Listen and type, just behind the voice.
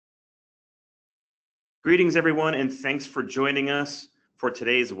Greetings, everyone, and thanks for joining us for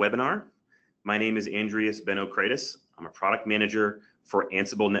today's webinar. My name is Andreas Benokratis. I'm a product manager for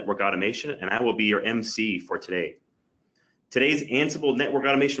Ansible Network Automation, and I will be your MC for today. Today's Ansible Network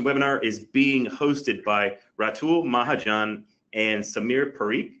Automation webinar is being hosted by Ratul Mahajan and Samir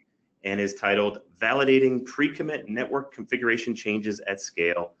Parikh and is titled Validating Pre-Commit Network Configuration Changes at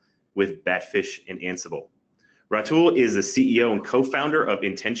Scale with Batfish and Ansible. Ratul is the CEO and co-founder of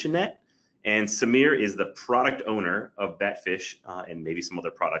Intentionet, and Samir is the product owner of Batfish and maybe some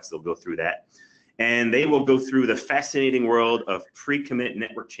other products. They'll go through that. And they will go through the fascinating world of pre-commit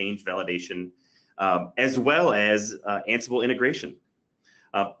network change validation, as well as Ansible integration.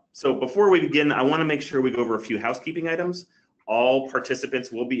 So before we begin, I want to make sure we go over a few housekeeping items. All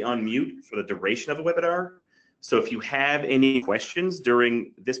participants will be on mute for the duration of the webinar. So if you have any questions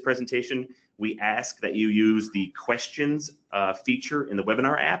during this presentation, we ask that you use the questions feature in the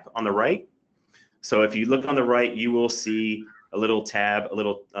webinar app on the right. So if you look on the right, you will see a little tab, a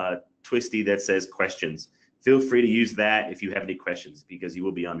little twisty that says questions. Feel free to use that if you have any questions, because you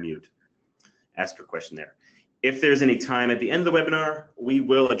will be on mute. Ask your question there. If there's any time at the end of the webinar, we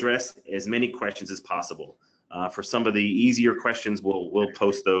will address as many questions as possible. For some of the easier questions, we'll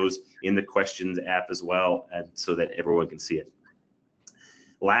post those in the questions app as well, so that everyone can see it.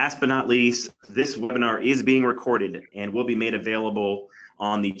 Last but not least, this webinar is being recorded and will be made available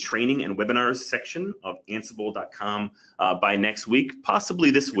on the training and webinars section of ansible.com by next week,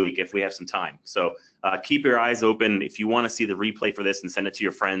 possibly this week if we have some time. So keep your eyes open. If you want to see the replay for this and send it to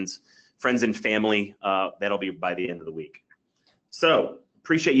your friends and family, that'll be by the end of the week. So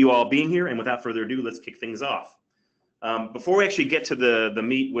appreciate you all being here, and without further ado, let's kick things off. Before we actually get to the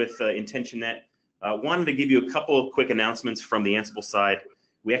meat with Intentionet, wanted to give you a couple of quick announcements from the Ansible side.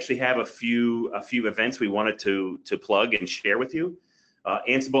 We actually have a few events we wanted to plug and share with you.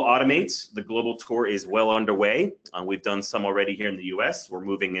 Ansible Automates, the global tour is well underway. We've done some already here in the US. We're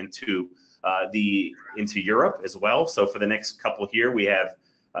moving into Europe as well. So for the next couple here, we have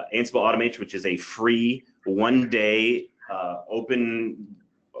Ansible Automates, which is a free one-day open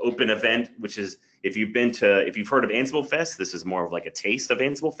event, which is, if you've heard of Ansible Fest, this is more of like a taste of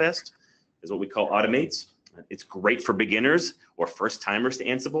Ansible Fest, is what we call Automates. It's great for beginners or first timers to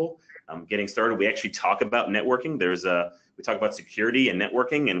Ansible. Getting started, we actually talk about networking. We talk about security and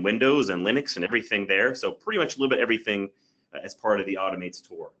networking and Windows and Linux and everything there. So pretty much a little bit everything as part of the Automates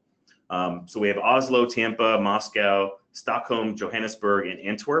tour. So we have Oslo, Tampa, Moscow, Stockholm, Johannesburg, and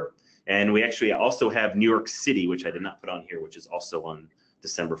Antwerp. And we actually also have New York City, which I did not put on here, which is also on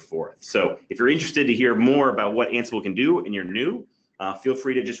December 4th. So if you're interested to hear more about what Ansible can do and you're new, feel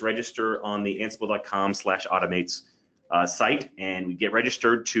free to just register on the ansible.com/automates site, and we get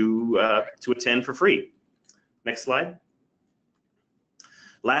registered to attend for free. Next slide.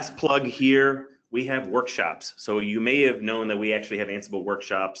 Last plug here, we have workshops. So you may have known that we actually have Ansible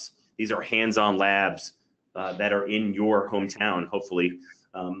workshops. These are hands-on labs that are in your hometown, hopefully.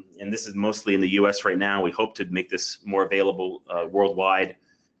 And this is mostly in the US right now. We hope to make this more available worldwide.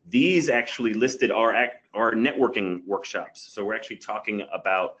 These actually listed our networking workshops. So we're actually talking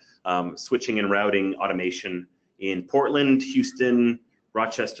about switching and routing automation in Portland, Houston,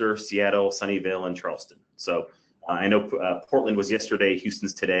 Rochester, Seattle, Sunnyvale, and Charleston. So I know Portland was yesterday,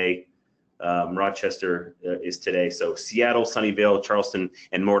 Houston's today, Rochester is today. So Seattle, Sunnyvale, Charleston,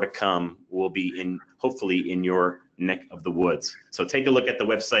 and more to come will be hopefully in your neck of the woods. So take a look at the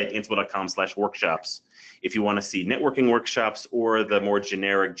website, ansible.com/workshops, if you want to see networking workshops or the more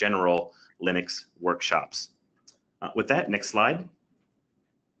general Linux workshops. With that, next slide.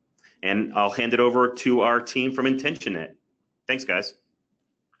 And I'll hand it over to our team from Intentionet. Thanks, guys.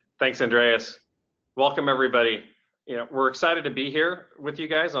 Thanks, Andreas. Welcome, everybody. We're excited to be here with you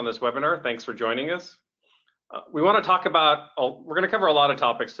guys on this webinar. Thanks for joining us. We want to talk about, we're going to cover a lot of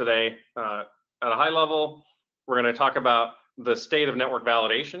topics today. At a high level, we're going to talk about the state of network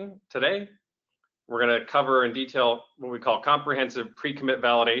validation today. We're going to cover in detail what we call comprehensive pre-commit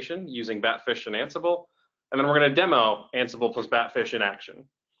validation using Batfish and Ansible. And then we're going to demo Ansible plus Batfish in action.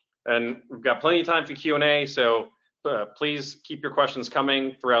 And we've got plenty of time for Q&A, so please keep your questions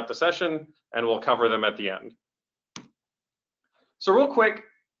coming throughout the session, and we'll cover them at the end. So real quick,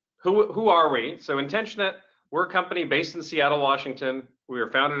 who are we? So Intentionet, we're a company based in Seattle, Washington. We were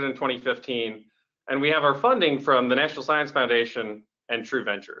founded in 2015, and we have our funding from the National Science Foundation and True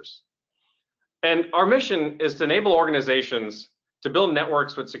Ventures. And our mission is to enable organizations to build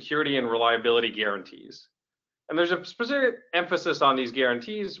networks with security and reliability guarantees. And there's a specific emphasis on these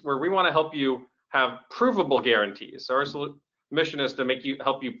guarantees where we want to help you have provable guarantees. So our mission is to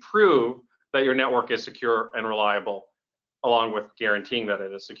help you prove that your network is secure and reliable, along with guaranteeing that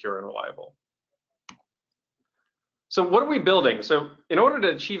it is secure and reliable. So what are we building? So in order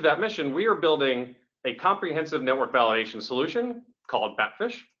to achieve that mission, we are building a comprehensive network validation solution called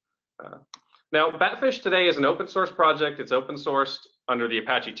Batfish. Now, Batfish today is an open source project. It's open sourced under the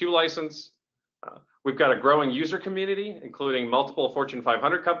Apache 2 license. We've got a growing user community, including multiple Fortune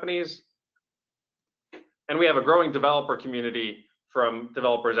 500 companies. And we have a growing developer community from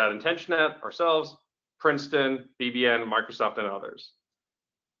developers at Intentionet, ourselves, Princeton, BBN, Microsoft, and others.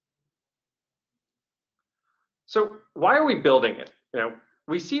 So why are we building it?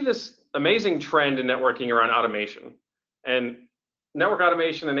 We see this amazing trend in networking around automation. And network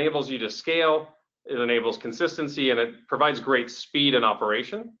automation enables you to scale, it enables consistency, and it provides great speed in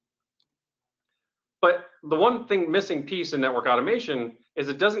operation. But the one missing piece in network automation is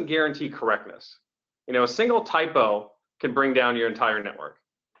it doesn't guarantee correctness. A single typo can bring down your entire network.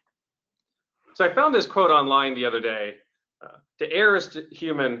 So I found this quote online the other day: to err is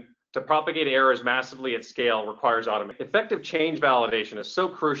human, to propagate errors massively at scale requires automation. Effective change validation is so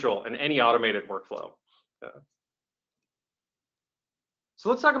crucial in any automated workflow. So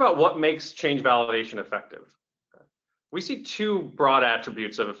let's talk about what makes change validation effective. We see two broad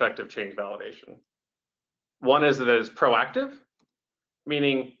attributes of effective change validation. One is that it is proactive,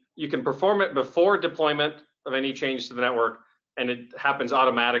 meaning you can perform it before deployment of any change to the network, and it happens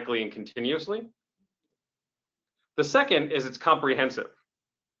automatically and continuously. The second is it's comprehensive.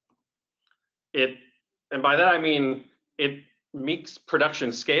 And by that I mean it meets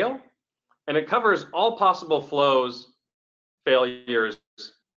production scale, and it covers all possible flows, failures,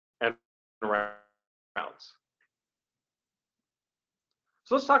 and routes.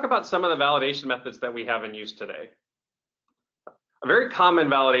 So let's talk about some of the validation methods that we have in use today. A very common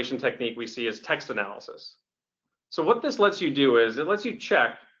validation technique we see is text analysis. So what this lets you do is it lets you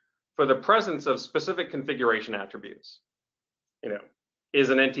check for the presence of specific configuration attributes. Is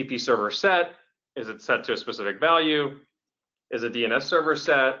an NTP server set? Is it set to a specific value? Is a DNS server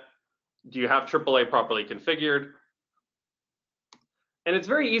set? Do you have AAA properly configured? And it's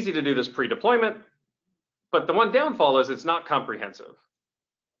very easy to do this pre-deployment, but the one downfall is it's not comprehensive.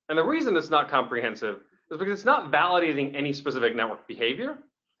 And the reason it's not comprehensive is because it's not validating any specific network behavior.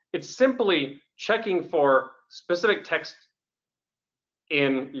 It's simply checking for specific text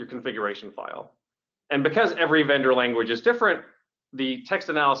in your configuration file. And because every vendor language is different, the text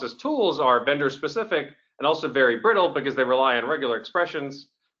analysis tools are vendor specific and also very brittle because they rely on regular expressions.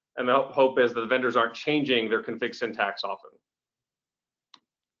 And the hope is that the vendors aren't changing their config syntax often.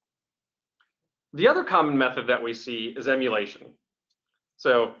 The other common method that we see is emulation.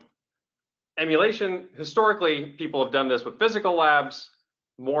 So emulation, historically, people have done this with physical labs.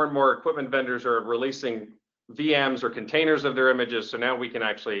 More and more equipment vendors are releasing VMs or containers of their images. So now we can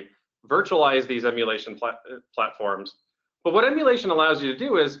actually virtualize these emulation platforms. But what emulation allows you to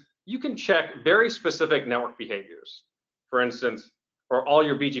do is you can check very specific network behaviors. For instance, are all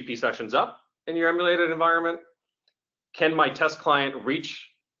your BGP sessions up in your emulated environment? Can my test client reach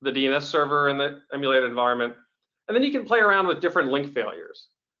the DNS server in the emulated environment? And then you can play around with different link failures,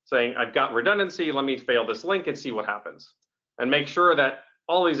 saying, I've got redundancy, let me fail this link and see what happens. And make sure that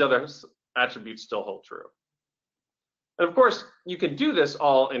all these other attributes still hold true. And of course, you can do this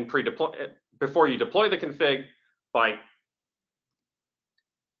all in before you deploy the config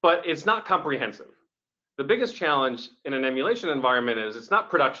but it's not comprehensive. The biggest challenge in an emulation environment is it's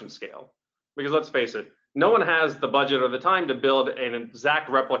not production scale, because let's face it, no one has the budget or the time to build an exact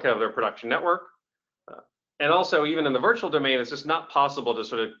replica of their production network. And also, even in the virtual domain, it's just not possible to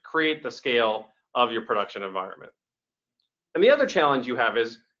sort of create the scale of your production environment. And the other challenge you have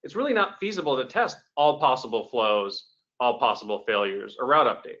is it's really not feasible to test all possible flows, all possible failures, or route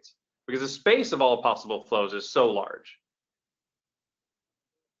updates, because the space of all possible flows is so large.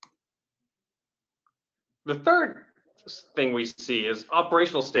 The third thing we see is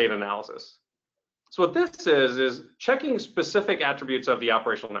operational state analysis. So what this is checking specific attributes of the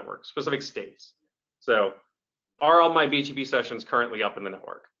operational network, specific states. So are all my BGP sessions currently up in the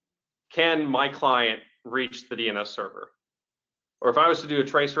network? Can my client reach the DNS server? Or if I was to do a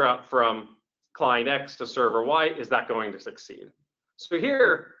trace route from client X to server Y, is that going to succeed? So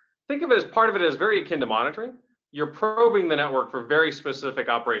here, think of it as part of it as very akin to monitoring. You're probing the network for very specific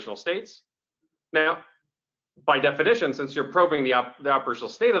operational states. Now, by definition, since you're probing the operational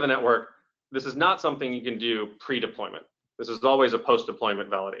state of the network, this is not something you can do pre-deployment. This is always a post-deployment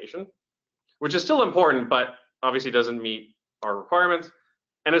validation, which is still important, but obviously doesn't meet our requirements.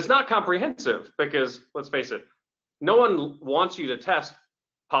 And it's not comprehensive because, let's face it, no one wants you to test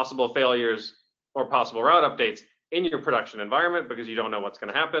possible failures or possible route updates in your production environment because you don't know what's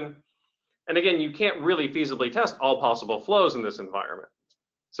going to happen. And again, you can't really feasibly test all possible flows in this environment.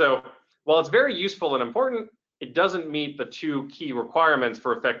 So while it's very useful and important, it doesn't meet the two key requirements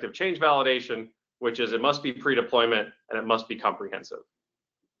for effective change validation, which is it must be pre-deployment and it must be comprehensive.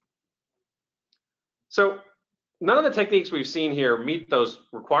 So none of the techniques we've seen here meet those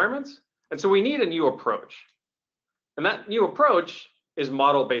requirements, and so we need a new approach. And that new approach is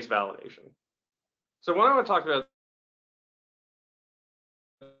model-based validation. So what I want to talk about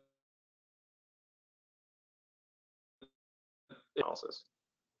analysis.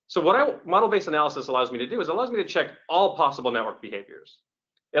 So what model-based analysis allows me to do is it allows me to check all possible network behaviors.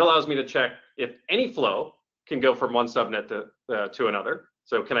 It allows me to check if any flow can go from one subnet to another.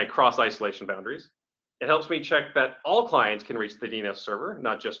 So can I cross isolation boundaries? It helps me check that all clients can reach the DNS server,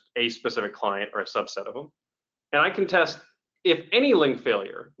 not just a specific client or a subset of them. And I can test if any link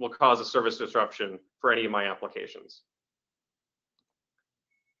failure will cause a service disruption for any of my applications.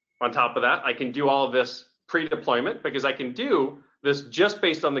 On top of that, I can do all of this pre-deployment because I can do this just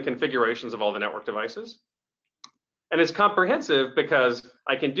based on the configurations of all the network devices. And it's comprehensive because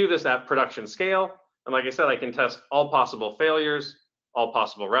I can do this at production scale. And like I said, I can test all possible failures, all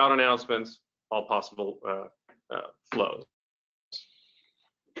possible route announcements, all possible flows.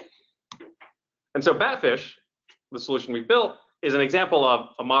 And so Batfish, the solution we built, is an example of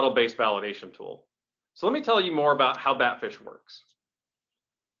a model-based validation tool. So let me tell you more about how Batfish works.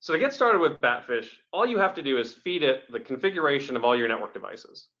 So to get started with Batfish, all you have to do is feed it the configuration of all your network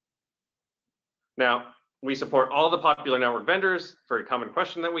devices. Now, we support all the popular network vendors. Very common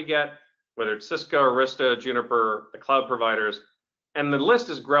question that we get, whether it's Cisco, Arista, Juniper, the cloud providers, and the list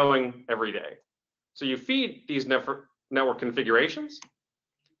is growing every day. So you feed these network configurations,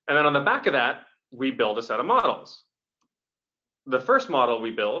 and then on the back of that, we build a set of models. The first model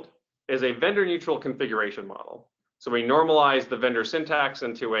we build is a vendor-neutral configuration model. So we normalize the vendor syntax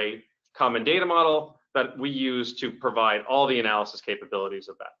into a common data model that we use to provide all the analysis capabilities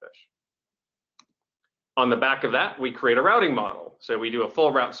of Batfish. On the back of that, we create a routing model. So we do a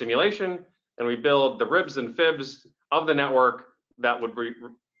full route simulation, and we build the ribs and fibs of the network that would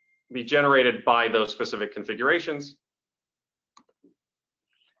be generated by those specific configurations.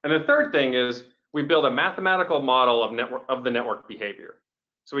 And the third thing is we build a mathematical model of the network behavior.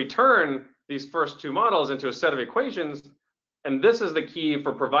 So we turn these first two models into a set of equations, and this is the key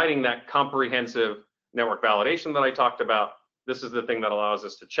for providing that comprehensive network validation that I talked about. This is the thing that allows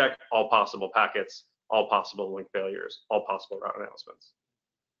us to check all possible packets, all possible link failures, all possible route announcements.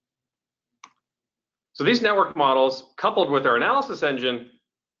 So these network models, coupled with our analysis engine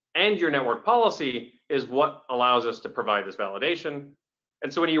and your network policy, is what allows us to provide this validation.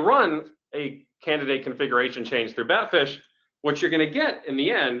 And so when you run a candidate configuration change through Batfish, what you're going to get in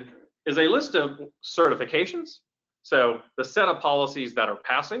the end is a list of certifications. So the set of policies that are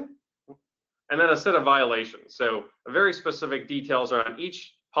passing, and then a set of violations. So very specific details around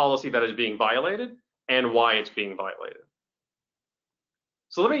each policy that is being violated and why it's being violated.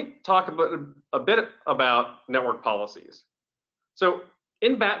 So let me talk a bit about network policies. So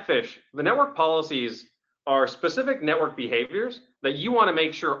in Batfish, the network policies are specific network behaviors that you want to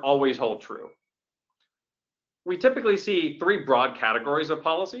make sure always hold true. We typically see three broad categories of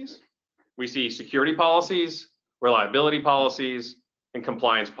policies. We see security policies, reliability policies, and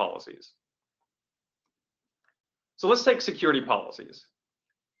compliance policies. So let's take security policies.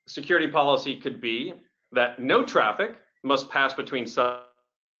 Security policy could be that no traffic must pass between subnet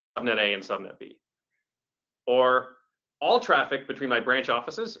A and subnet B. Or all traffic between my branch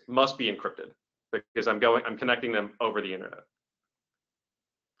offices must be encrypted because I'm connecting them over the internet.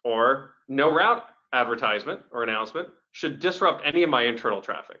 Or no route advertisement or announcement should disrupt any of my internal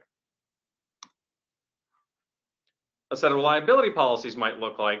traffic. A set of reliability policies might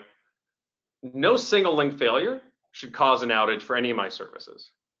look like no single link failure should cause an outage for any of my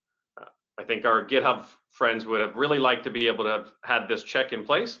services. I think our GitHub friends would have really liked to be able to have had this check in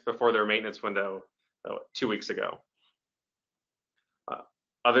place before their maintenance window 2 weeks ago.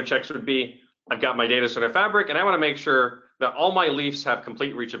 Other checks would be, I've got my data center fabric and I want to make sure that all my leafs have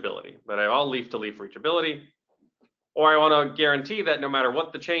complete reachability, that I have all leaf-to-leaf reachability. Or I want to guarantee that no matter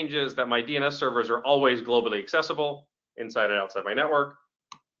what the change is, that my DNS servers are always globally accessible inside and outside my network.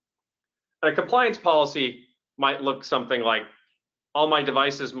 And a compliance policy might look something like, all my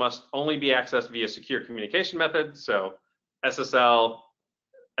devices must only be accessed via secure communication methods, so SSL,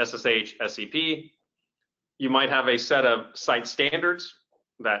 SSH, SCP. You might have a set of site standards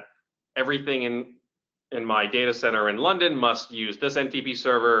that everything in my data center in London must use this NTP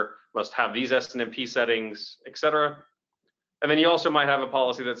server, must have these SNMP settings, etc. And then you also might have a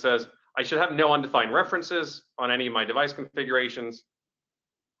policy that says, I should have no undefined references on any of my device configurations.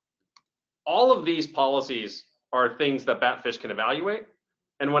 All of these policies are things that Batfish can evaluate.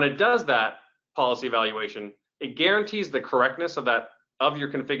 And when it does that policy evaluation, It guarantees the correctness of your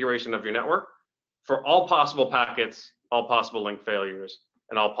configuration of your network for all possible packets, all possible link failures,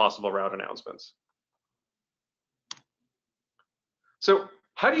 and all possible route announcements. So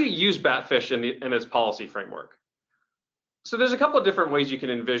how do you use Batfish in its policy framework? So there's a couple of different ways you can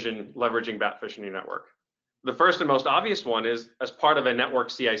envision leveraging Batfish in your network. The first and most obvious one is as part of a network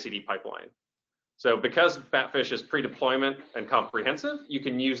CI/CD pipeline. So because Batfish is pre-deployment and comprehensive, you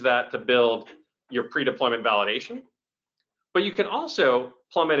can use that to build your pre-deployment validation. But you can also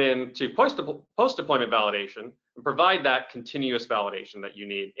plumb it into post-deployment validation and provide that continuous validation that you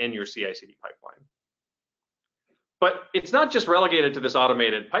need in your CI/CD pipeline. But it's not just relegated to this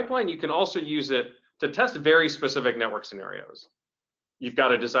automated pipeline. You can also use it to test very specific network scenarios. You've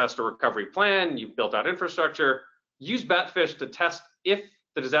got a disaster recovery plan, you've built out infrastructure, use Batfish to test if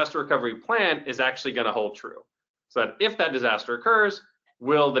the disaster recovery plan is actually going to hold true. So that if that disaster occurs,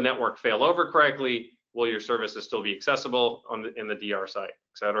 will the network fail over correctly? Will your services still be accessible in the DR site,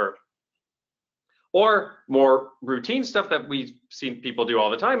 et cetera? Or more routine stuff that we've seen people do all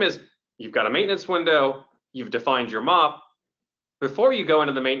the time is you've got a maintenance window, you've defined your mop. Before you go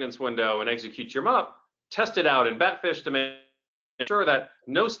into the maintenance window and execute your mop, test it out in Batfish to make sure that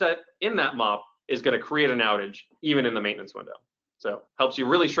no step in that mop is going to create an outage, even in the maintenance window. So helps you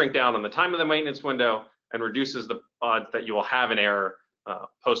really shrink down on the time of the maintenance window and reduces the odds that you will have an error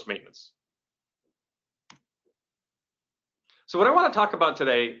post-maintenance. So what I want to talk about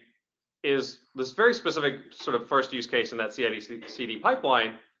today is this very specific sort of first use case in that CI/CD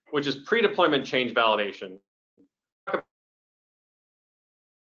pipeline, which is pre-deployment change validation.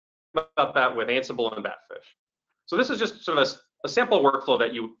 About that with Ansible and Batfish. So this is just sort of a sample workflow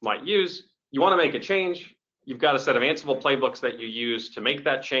that you might use. You want to make a change. You've got a set of Ansible playbooks that you use to make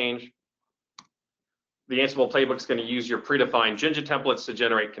that change. The Ansible playbook is going to use your predefined Jinja templates to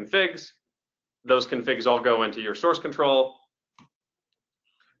generate configs. Those configs all go into your source control.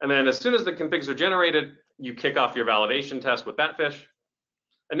 And then as soon as the configs are generated, you kick off your validation test with Batfish.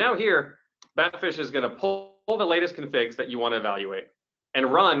 And now here, Batfish is going to pull the latest configs that you want to evaluate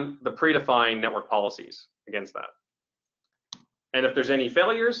and run the predefined network policies against that. And if there's any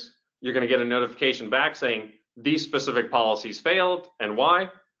failures, you're going to get a notification back saying these specific policies failed and why.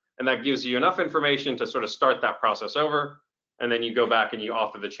 And that gives you enough information to sort of start that process over. And then you go back and you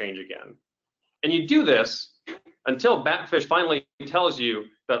author the change again. And you do this until Batfish finally tells you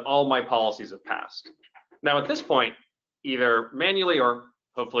that all my policies have passed. Now at this point, either manually or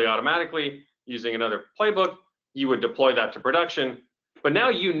hopefully automatically using another playbook, you would deploy that to production. But now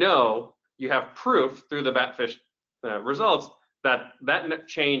you know you have proof through the Batfish results that that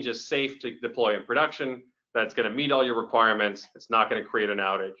change is safe to deploy in production, that it's going to meet all your requirements, it's not going to create an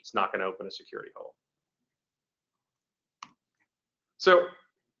outage, it's not going to open a security hole. So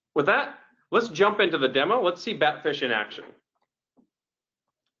with that, let's jump into the demo. Let's see Batfish in action.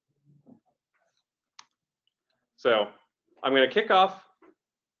 So I'm going to kick off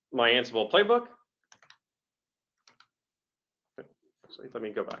my Ansible playbook. So let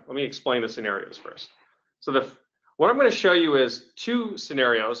me go back. Let me explain the scenarios first. So what I'm going to show you is two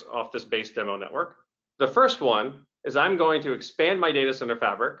scenarios off this base demo network. The first one is I'm going to expand my data center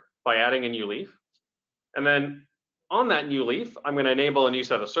fabric by adding a new leaf. And then on that new leaf, I'm going to enable a new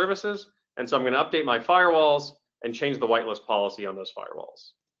set of services. And so I'm going to update my firewalls and change the whitelist policy on those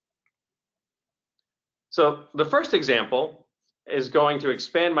firewalls. So the first example is going to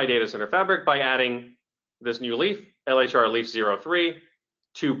expand my data center fabric by adding this new leaf, LHR leaf 03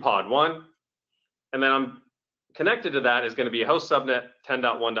 to pod 1. And then I'm connected to that is going to be a host subnet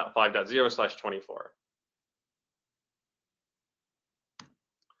 10.1.5.0/24.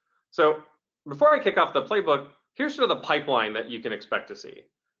 So before I kick off the playbook, here's sort of the pipeline that you can expect to see.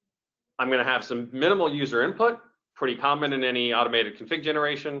 I'm going to have some minimal user input, pretty common in any automated config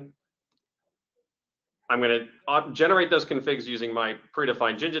generation. I'm going to generate those configs using my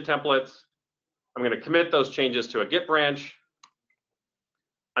predefined Jinja templates. I'm going to commit those changes to a Git branch.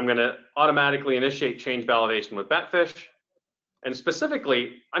 I'm going to automatically initiate change validation with Batfish. And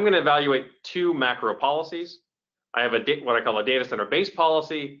specifically, I'm going to evaluate two macro policies. I have what I call a data center base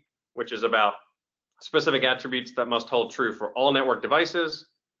policy, which is about specific attributes that must hold true for all network devices.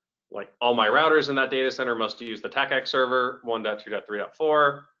 Like all my routers in that data center must use the TACAC server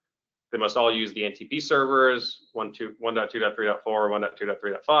 1.2.3.4. They must all use the NTP servers 1.2.3.4,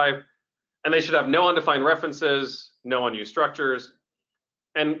 1.2.3.5. And they should have no undefined references, no unused structures.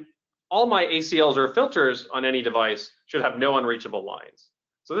 And all my ACLs or filters on any device should have no unreachable lines.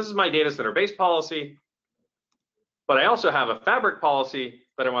 So this is my data center base policy. But I also have a fabric policy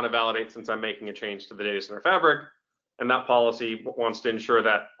that I want to validate since I'm making a change to the data center fabric. And that policy wants to ensure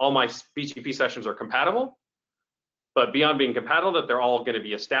that all my BGP sessions are compatible. but beyond being compatible, that they're all going to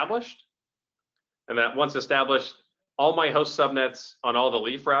be established. And that once established, all my host subnets on all the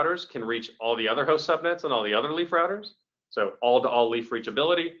leaf routers can reach all the other host subnets on all the other leaf routers. So all-to-all leaf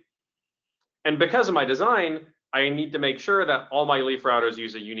reachability. And because of my design, I need to make sure that all my leaf routers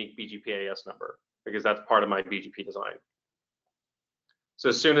use a unique BGP AS number, because that's part of my BGP design. So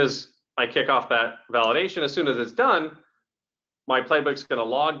as soon as I kick off that validation, as soon as it's done, my playbook's going to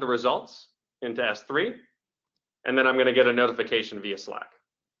log the results into S3, and then I'm going to get a notification via Slack.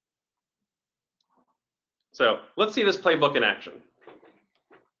 So let's see this playbook in action.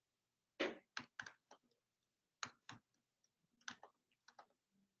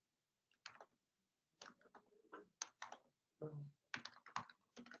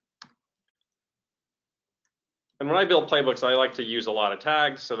 And when I build playbooks, I like to use a lot of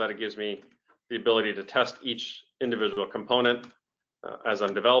tags so that it gives me the ability to test each individual component as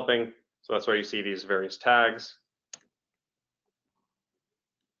I'm developing. So that's why you see these various tags.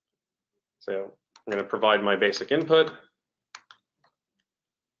 So I'm going to provide my basic input.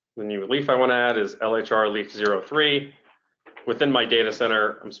 The new leaf I want to add is LHR leaf 03. Within my data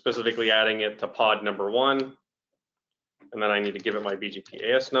center, I'm specifically adding it to pod number 1. And then I need to give it my BGP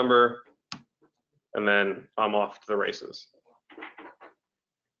AS number. And then I'm off to the races.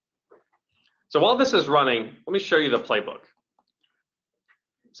 So while this is running, let me show you the playbook.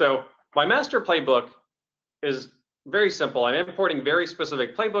 So my master playbook is very simple. I'm importing very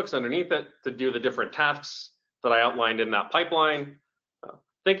specific playbooks underneath it to do the different tasks that I outlined in that pipeline.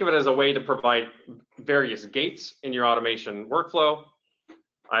 Think of it as a way to provide various gates in your automation workflow.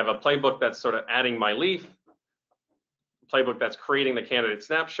 I have a playbook that's sort of adding my leaf, a playbook that's creating the candidate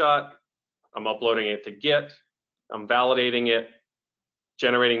snapshot. I'm uploading it to Git, I'm validating it,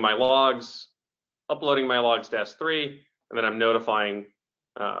 generating my logs, uploading my logs to S3, and then I'm notifying,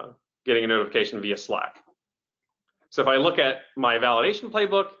 getting a notification via Slack. So if I look at my validation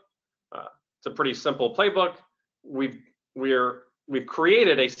playbook, it's a pretty simple playbook. We've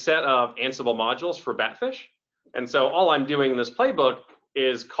created a set of Ansible modules for Batfish. And so all I'm doing in this playbook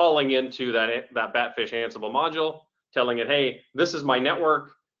is calling into that Batfish Ansible module, telling it, hey, this is my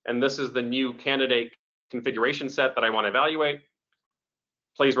network, and this is the new candidate configuration set that I want to evaluate.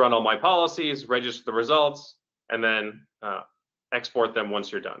 Please run all my policies, register the results, and then export them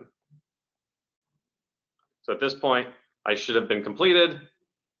once you're done. So at this point, I should have been completed.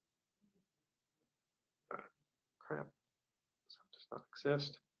 Crap, does not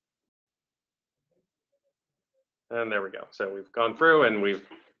exist. And there we go. So we've gone through and we've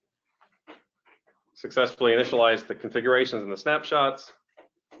successfully initialized the configurations and the snapshots.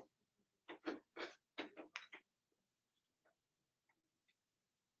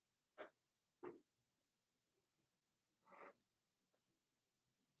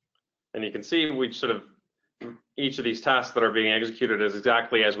 And you can see we sort of, each of these tasks that are being executed is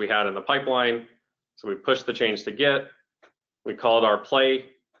exactly as we had in the pipeline. So we pushed the change to Git. We called our play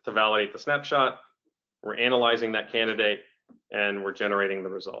to validate the snapshot. We're analyzing that candidate and we're generating the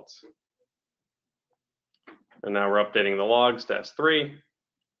results. And now we're updating the logs to S3.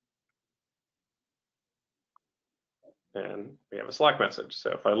 And we have a Slack message.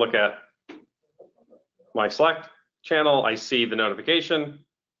 So if I look at my Slack channel, I see the notification.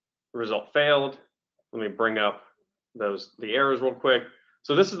 The result failed. Let me bring up the errors real quick.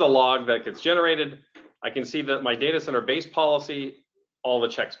 So this is the log that gets generated. I can see that my data center base policy, all the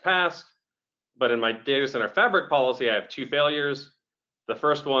checks passed, but in my data center fabric policy, I have 2 failures. The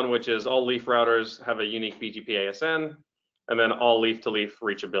first one, which is all leaf routers have a unique BGP ASN, and then all leaf-to-leaf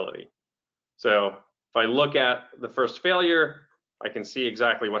reachability. So if I look at the first failure, I can see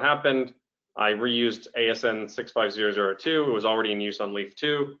exactly what happened. I reused ASN 65002. It was already in use on leaf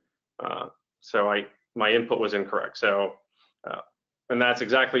 2. So my input was incorrect. So, and that's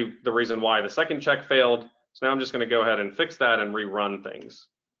exactly the reason why the second check failed. So now I'm just going to go ahead and fix that and rerun things.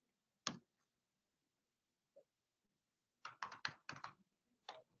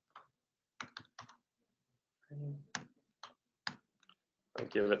 I'll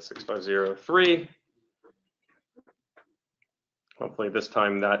give it 6503. Hopefully this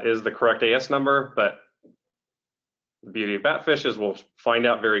time that is the correct AS number, but the beauty of Batfish is we'll find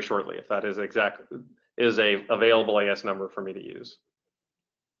out very shortly if that is a available AS number for me to use.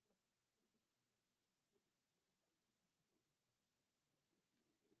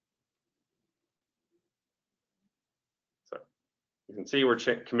 So you can see we're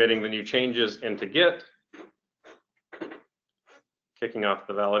committing the new changes into Git, kicking off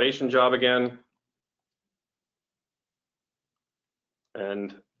the validation job again,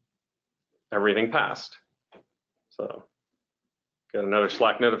 and everything passed. So got another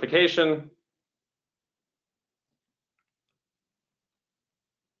Slack notification.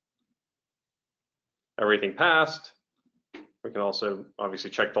 everything passed. We can also obviously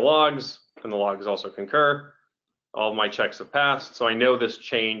check the logs, and the logs also concur. All of my checks have passed, so I know this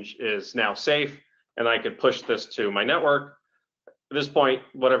change is now safe, and I could push this to my network. At this point,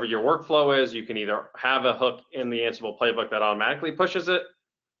 whatever your workflow is, you can either have a hook in the Ansible playbook that automatically pushes it,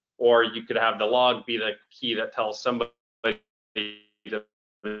 or you could have the log be the key that tells somebody to.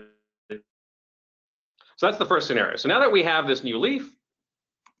 So that's the first scenario. So now that we have this new leaf,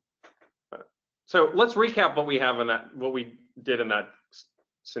 so let's recap what we have in that, what we did in that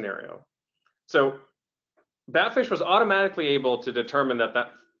scenario. So Batfish was automatically able to determine that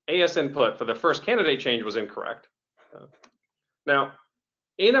that AS input for the first candidate change was incorrect. Now,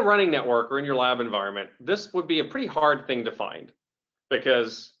 in a running network or in your lab environment, this would be a pretty hard thing to find,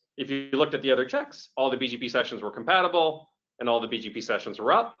 because if you looked at the other checks, all the BGP sessions were compatible and all the BGP sessions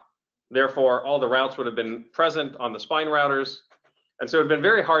were up. Therefore, all the routes would have been present on the spine routers. And so it would have been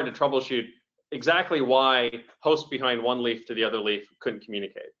very hard to troubleshoot exactly why hosts behind one leaf to the other leaf couldn't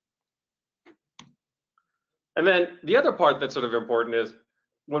communicate. And then the other part that's sort of important is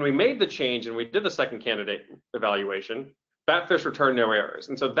when we made the change and we did the second candidate evaluation, Batfish returned no errors.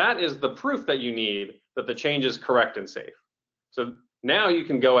 And so that is the proof that you need that the change is correct and safe. So now you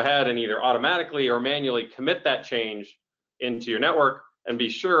can go ahead and either automatically or manually commit that change into your network and be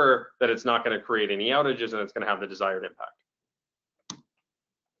sure that it's not going to create any outages and it's going to have the desired impact.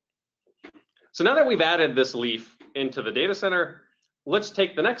 So now that we've added this leaf into the data center, let's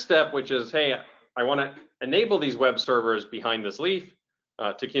take the next step, which is, hey, I want to enable these web servers behind this leaf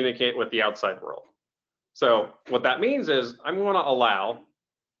to communicate with the outside world. So what that means is I'm going to allow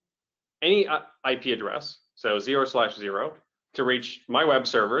any IP address, so 0/0, to reach my web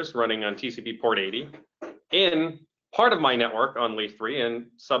servers running on TCP port 80 in part of my network on leaf 3 in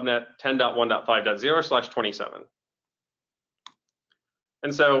subnet 10.1.5.0/27.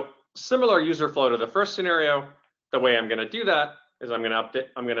 And so similar user flow to the first scenario, the way I'm going to do that is I'm going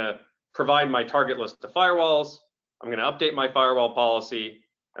to provide my target list of firewalls. I'm going to update my firewall policy.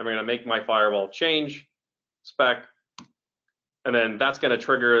 I'm going to make my firewall change spec. And then that's going to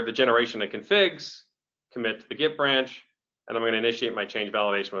trigger the generation of configs, commit to the Git branch, and I'm going to initiate my change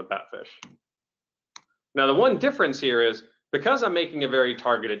validation with Batfish. Now, the one difference here is because I'm making a very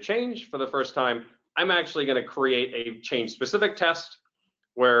targeted change for the first time, I'm actually going to create a change specific test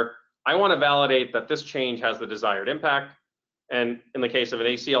where I want to validate that this change has the desired impact. And in the case of an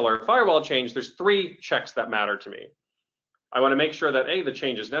ACL or a firewall change, there's 3 checks that matter to me. I want to make sure that A, the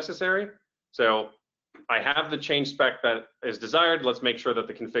change is necessary. So I have the change spec that is desired. Let's make sure that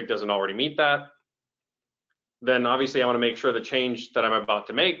the config doesn't already meet that. Then obviously I want to make sure the change that I'm about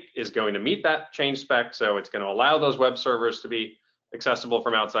to make is going to meet that change spec. So it's going to allow those web servers to be accessible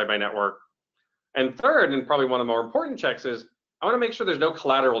from outside my network. And third, and probably one of the more important checks, is I want to make sure there's no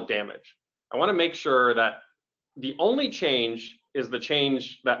collateral damage. I want to make sure that the only change is the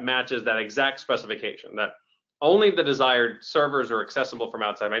change that matches that exact specification, that only the desired servers are accessible from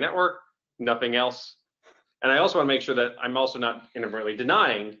outside my network, nothing else. And I also want to make sure that I'm also not inadvertently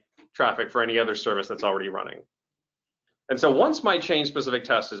denying traffic for any other service that's already running. And so once my change specific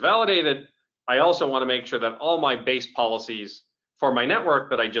test is validated, I also want to make sure that all my base policies for my network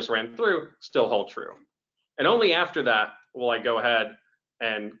that I just ran through still hold true. And only after that will I go ahead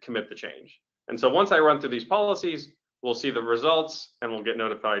and commit the change. And so once I run through these policies, we'll see the results and we'll get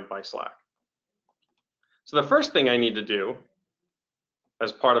notified by Slack. So the first thing I need to do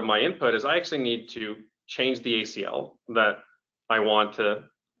as part of my input is I actually need to change the ACL that I want to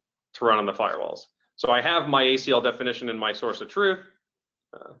run on the firewalls. So I have my ACL definition in my source of truth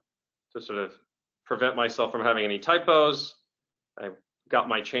to sort of prevent myself from having any typos. I've got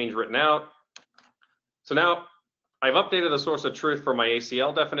my change written out. So now I've updated the source of truth for my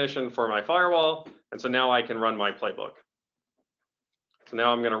ACL definition for my firewall. And so now I can run my playbook. So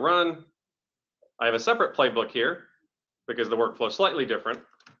now I'm going to run. I have a separate playbook here because the workflow is slightly different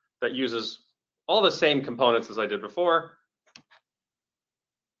that uses all the same components as I did before.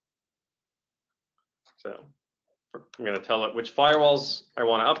 So I'm going to tell it which firewalls I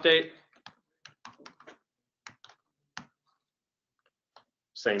want to update.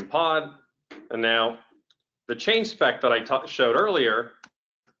 Same pod. And now the change spec that I showed earlier,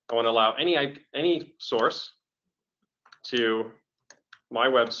 I want to allow any source to my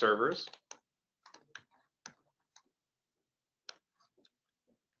web servers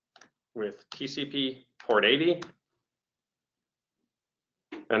with TCP port 80.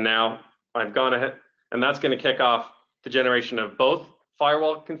 And now I've gone ahead, and that's going to kick off the generation of both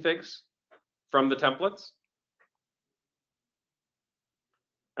firewall configs from the templates.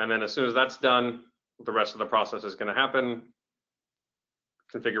 And then as soon as that's done, the rest of the process is going to happen.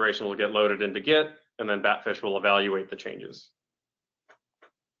 Configuration will get loaded into Git, and then Batfish will evaluate the changes.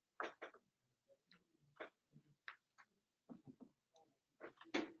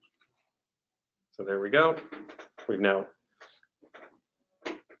 So there we go. We've now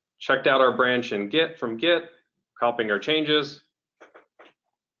checked out our branch in Git from Git, copying our changes.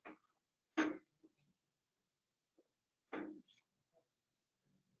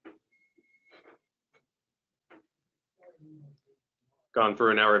 Gone through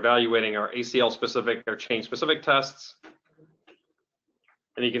and now we're evaluating our ACL specific, our change specific tests.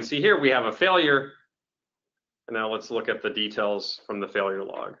 And you can see here we have a failure. And now let's look at the details from the failure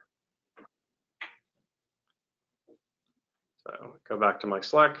log. So go back to my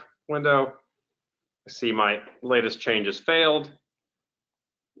Slack window. I see my latest changes failed.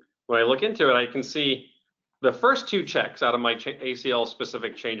 When I look into it, I can see the first two checks out of my ACL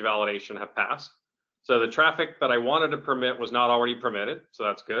specific change validation have passed. So the traffic that I wanted to permit was not already permitted, so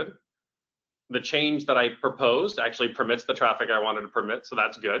that's good. The change that I proposed actually permits the traffic I wanted to permit, so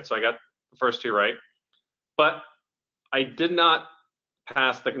that's good. So I got the first two right. But I did not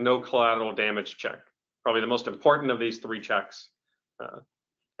pass the no collateral damage check, probably the most important of these three checks.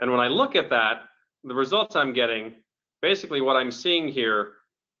 And when I look at that, the results I'm getting, basically what I'm seeing here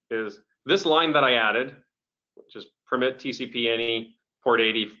is this line that I added, which is permit TCP any port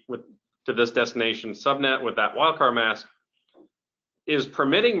 80 to this destination subnet with that wildcard mask, is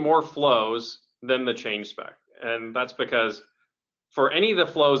permitting more flows than the change spec. And that's because for any of the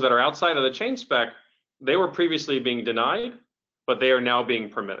flows that are outside of the change spec, they were previously being denied, but they are now being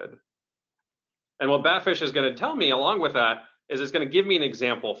permitted. And what Batfish is going to tell me along with that is it's going to give me an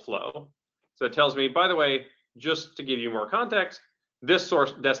example flow. So it tells me, by the way, just to give you more context, this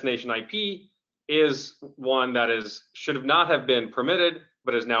source destination IP is one that should not have been permitted,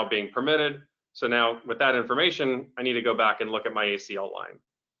 but is now being permitted. So now with that information, I need to go back and look at my ACL line.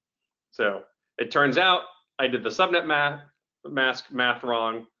 So it turns out I did the subnet math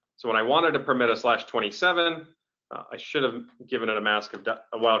wrong. So when I wanted to permit a /27, I should have given it a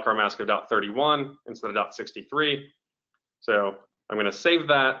wildcard mask of .31 instead of .63. So I'm going to save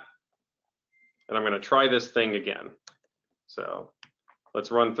that, and I'm going to try this thing again. So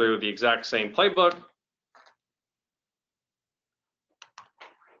let's run through the exact same playbook.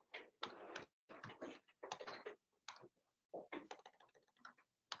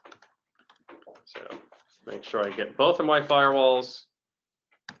 So make sure I get both of my firewalls.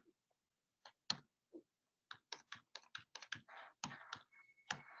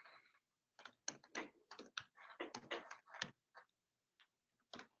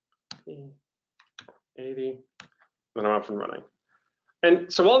 $80, then I'm up and running.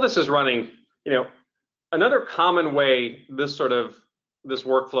 And so while this is running, another common way this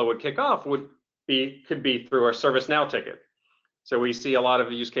workflow would kick off could be through our ServiceNow ticket. So we see a lot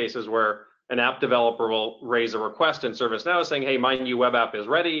of use cases where an app developer will raise a request in ServiceNow saying, hey, my new web app is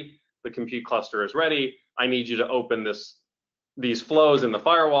ready, the compute cluster is ready, I need you to open these flows in the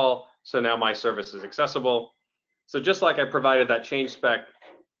firewall, so now my service is accessible. So just like I provided that change spec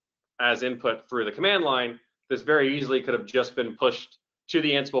as input through the command line, this very easily could have just been pushed to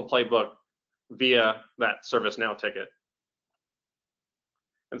the Ansible playbook via that ServiceNow ticket.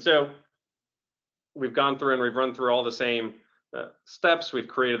 And so we've gone through and we've run through all the same steps. We've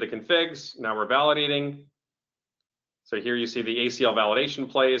created the configs. Now we're validating. So here you see the ACL validation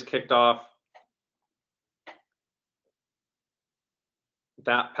play is kicked off.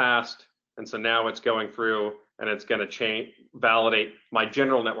 That passed. And so now it's going through and it's going to validate my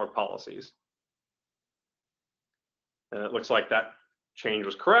general network policies. And it looks like that change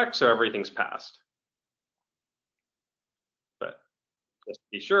was correct, so everything's passed. But just to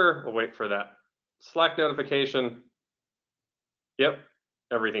be sure, we'll wait for that Slack notification. Yep,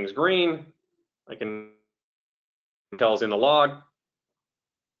 everything's green. I can tell it's in the log.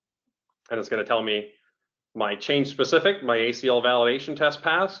 And it's going to tell me my change specific, my ACL validation test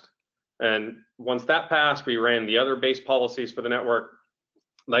passed. And once that passed, we ran the other base policies for the network.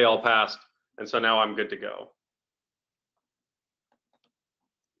 They all passed. And so now I'm good to go.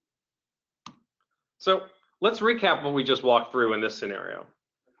 So let's recap what we just walked through in this scenario.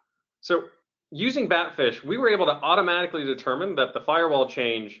 So using Batfish, we were able to automatically determine that the firewall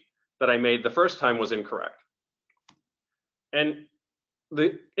change that I made the first time was incorrect. And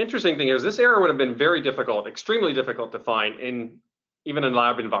the interesting thing is this error would have been very difficult, extremely difficult to find even in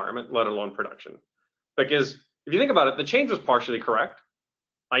lab environment, let alone production. Because if you think about it, the change was partially correct.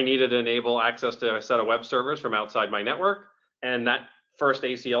 I needed to enable access to a set of web servers from outside my network, and that first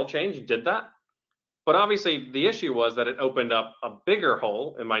ACL change did that. But obviously the issue was that it opened up a bigger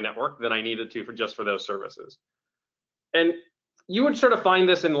hole in my network than I needed to just for those services. And You would sort of find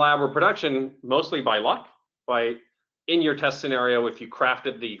this in lab or production mostly by luck, by in your test scenario, if you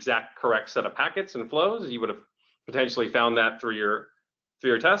crafted the exact correct set of packets and flows, you would have potentially found that through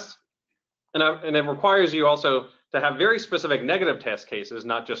your test. And it requires you also to have very specific negative test cases,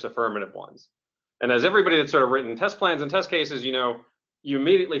 not just affirmative ones. And as everybody that's sort of written test plans and test cases, you know, you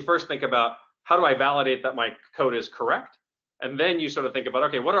immediately first think about, how do I validate that my code is correct? And then you sort of think about,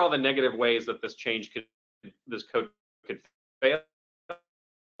 okay, what are all the negative ways that this code could fail?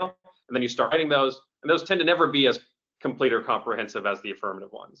 And then you start writing those, and those tend to never be as complete or comprehensive as the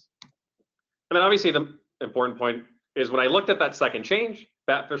affirmative ones. And then obviously the important point is when I looked at that second change,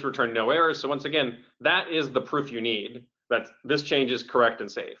 Batfish returned no errors. So once again, that is the proof you need that this change is correct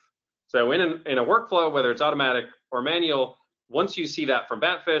and safe. So in a workflow, whether it's automatic or manual, once you see that from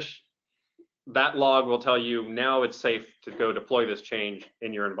Batfish, that log will tell you now it's safe to go deploy this change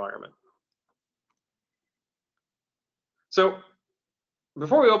in your environment. So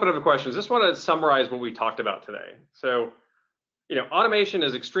before we open up to questions, just want to summarize what we talked about today. So, you know, automation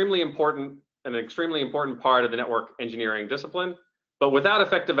is extremely important and an extremely important part of the network engineering discipline, but without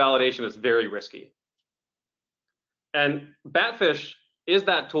effective validation, it's very risky. And Batfish is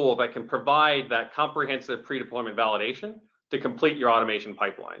that tool that can provide that comprehensive pre-deployment validation to complete your automation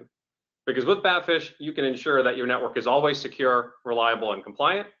pipeline. Because with Batfish, you can ensure that your network is always secure, reliable, and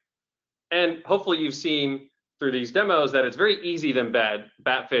compliant. And hopefully you've seen through these demos that it's very easy to embed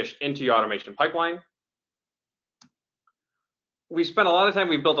Batfish into your automation pipeline. We spent a lot of time,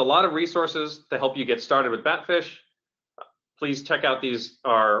 we've built a lot of resources to help you get started with Batfish. Please check out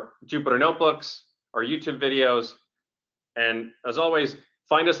our Jupyter notebooks, our YouTube videos. And as always,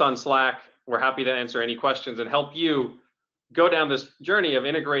 find us on Slack. We're happy to answer any questions and help you go down this journey of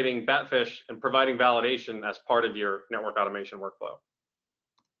integrating Batfish and providing validation as part of your network automation workflow.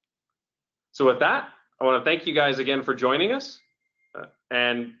 So with that, I want to thank you guys again for joining us,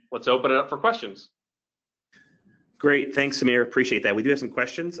 and let's open it up for questions. Great, thanks, Samir. Appreciate that. We do have some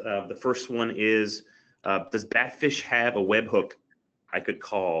questions. The first one is, does Batfish have a webhook I could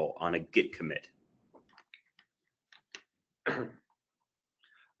call on a Git commit?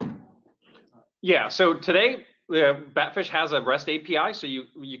 Yeah, so today, Batfish has a REST API, so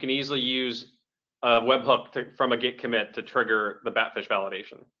you can easily use a webhook from a Git commit to trigger the Batfish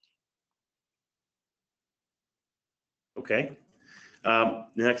validation. Okay. The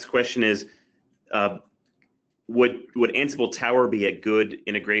next question is, would Ansible Tower be a good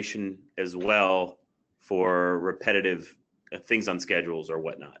integration as well for repetitive things on schedules or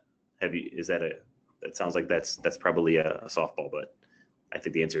whatnot? That sounds like that's probably a softball, but I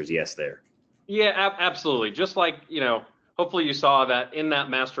think the answer is yes there. Yeah, absolutely. Just like, you know, hopefully you saw that in that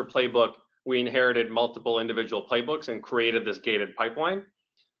master playbook, we inherited multiple individual playbooks and created this gated pipeline.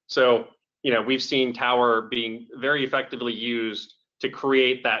 So, you know, we've seen Tower being very effectively used to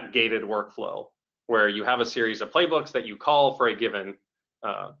create that gated workflow where you have a series of playbooks that you call for a given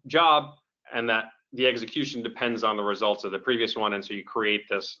job, and that the execution depends on the results of the previous one, and so you create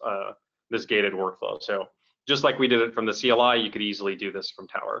this this gated workflow. So just like we did it from the CLI, you could easily do this from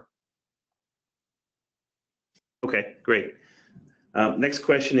Tower. Okay, great. Next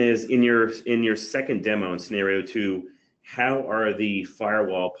question is, in your second demo in scenario 2, how are the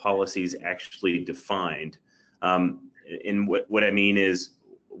firewall policies actually defined? And what I mean is,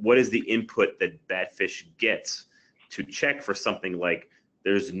 what is the input that Batfish gets to check for something like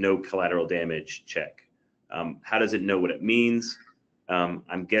there's no collateral damage check? How does it know what it means?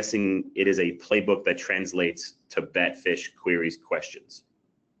 I'm guessing it is a playbook that translates to Batfish queries questions.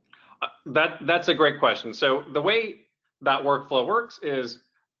 That's a great question. So the way that workflow works is,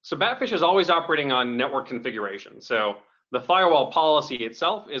 so Batfish is always operating on network configuration. So the firewall policy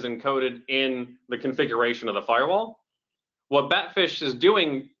itself is encoded in the configuration of the firewall. What Batfish is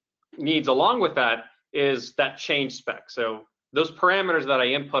doing needs along with that is that change spec. So those parameters that I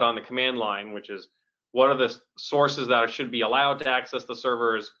input on the command line, which is what are the sources that should be allowed to access the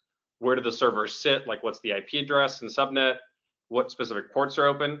servers, where do the servers sit, like what's the IP address and subnet, what specific ports are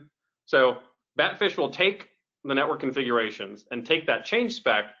open. So Batfish will take the network configurations and take that change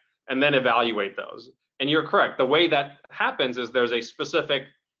spec and then evaluate those. And you're correct, the way that happens is there's a specific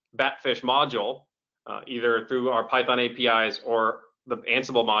Batfish module, either through our Python APIs or the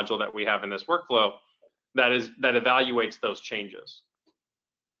Ansible module that we have in this workflow, that evaluates those changes.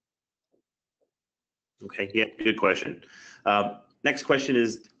 Okay, yeah, good question. Next question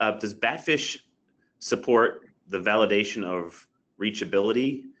is, does Batfish support the validation of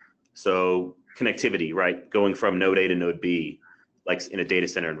reachability? So connectivity, right? Going from node A to node B, like in a data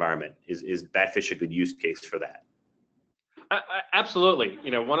center environment. Is Batfish a good use case for that? Absolutely.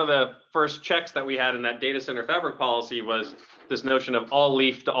 One of the first checks that we had in that data center fabric policy was this notion of all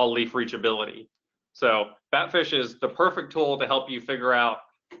leaf to all leaf reachability. So Batfish is the perfect tool to help you figure out,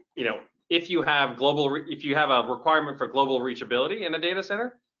 if you have a requirement for global reachability in a data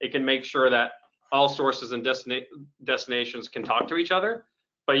center, it can make sure that all sources and destinations can talk to each other.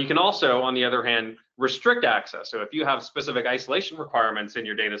 But you can also, on the other hand, restrict access. So if you have specific isolation requirements in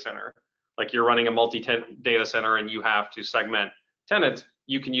your data center, like you're running a multi-tenant data center and you have to segment tenants,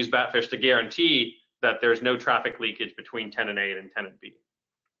 you can use Batfish to guarantee that there's no traffic leakage between tenant A and tenant B.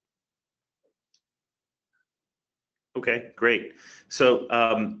 Okay, great. So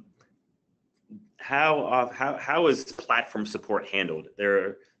how is platform support handled?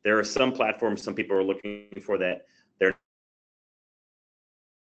 There are some platforms some people are looking for that they're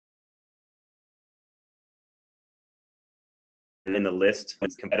in the list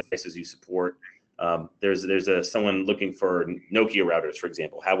of competitive devices you support. There's someone looking for Nokia routers, for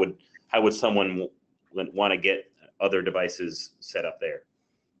example. How would someone want to get other devices set up there?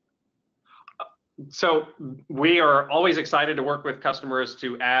 So we are always excited to work with customers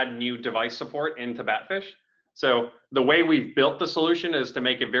to add new device support into Batfish. So the way we've built the solution is to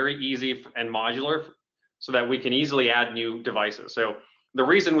make it very easy and modular so that we can easily add new devices. So the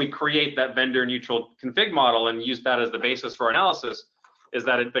reason we create that vendor neutral config model and use that as the basis for analysis is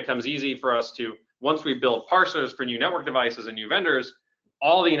that it becomes easy for us to, once we build parsers for new network devices and new vendors,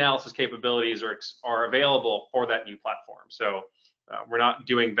 all the analysis capabilities are available for that new platform. So we're not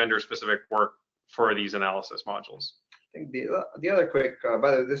doing vendor specific work for these analysis modules. I think the other quick,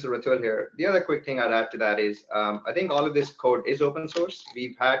 by the way, this is Ratul here. The other quick thing I'd add to that is, I think all of this code is open source.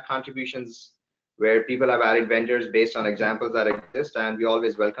 We've had contributions where people have added vendors based on examples that exist, and we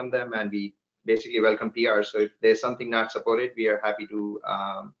always welcome them, and we basically welcome PR. So if there's something not supported, we are happy to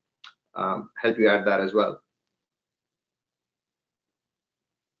help you add that as well.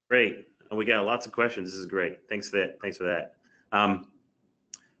 Great. We got lots of questions. This is great. Thanks for that.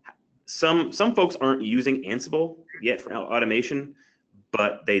 Some folks aren't using Ansible yet for automation,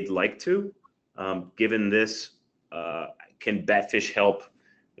 but they'd like to. Given this, can Batfish help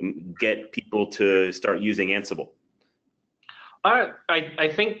get people to start using Ansible?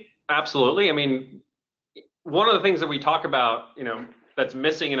 I think absolutely. I mean, one of the things that we talk about, that's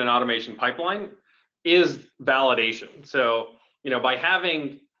missing in an automation pipeline is validation. So, by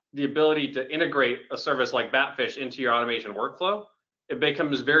having the ability to integrate a service like Batfish into your automation workflow, it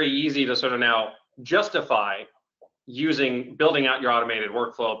becomes very easy to sort of now justify building out your automated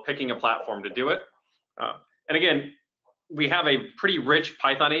workflow, picking a platform to do it. And again, we have a pretty rich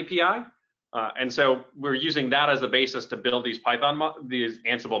Python API. And so we're using that as the basis to build these these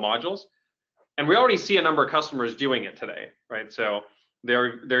Ansible modules. And we already see a number of customers doing it today, right? So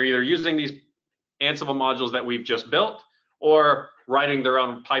they're either using these Ansible modules that we've just built or writing their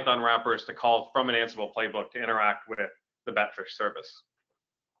own Python wrappers to call from an Ansible playbook to interact with the Batfish service.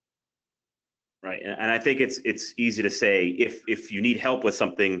 Right, and I think it's easy to say if you need help with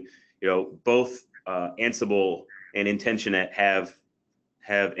something, both Ansible and Intentionet have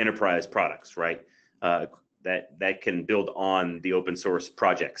enterprise products, right? That can build on the open source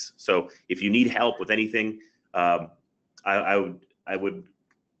projects. So if you need help with anything, I would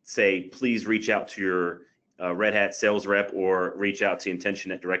say please reach out to your Red Hat sales rep or reach out to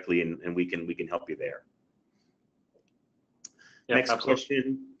Intentionet directly, and we can help you there. Yeah, next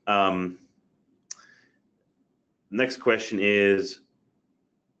absolutely. question. Next question is,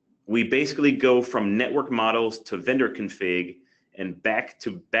 we basically go from network models to vendor config and back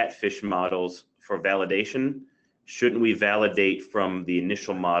to Batfish models for validation. Shouldn't we validate from the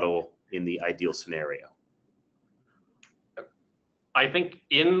initial model in the ideal scenario? I think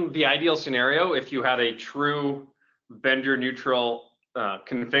in the ideal scenario, if you had a true vendor neutral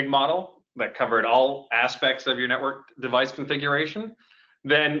config model that covered all aspects of your network device configuration,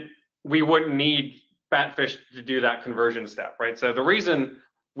 then we wouldn't need Batfish to do that conversion step, right? So the reason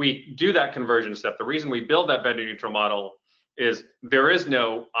we do that conversion step, the reason we build that vendor neutral model is there is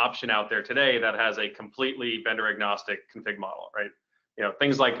no option out there today that has a completely vendor agnostic config model, right?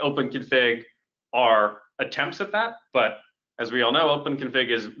 Things like OpenConfig are attempts at that, but as we all know, OpenConfig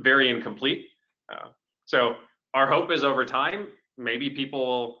is very incomplete. So our hope is over time, maybe people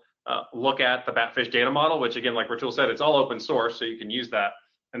will look at the Batfish data model, which again, like Ratul said, it's all open source, so you can use that.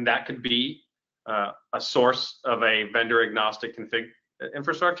 And that could be a source of a vendor agnostic config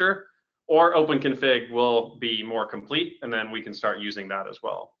infrastructure, or OpenConfig will be more complete, and then we can start using that as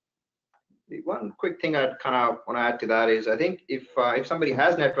well. One quick thing I'd kind of want to add to that is, I think if somebody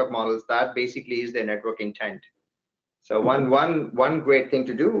has network models, that basically is their network intent. So one great thing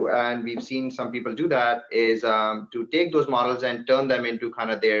to do, and we've seen some people do that, is to take those models and turn them into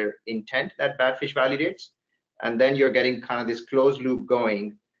kind of their intent that Batfish validates, and then you're getting kind of this closed loop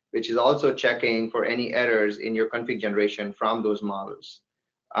going, which is also checking for any errors in your config generation from those models.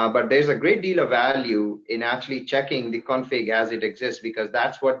 But there's a great deal of value in actually checking the config as it exists, because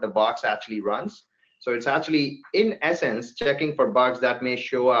that's what the box actually runs. So it's actually, in essence, checking for bugs that may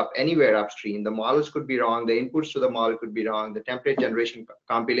show up anywhere upstream. The models could be wrong, the inputs to the model could be wrong, the template generation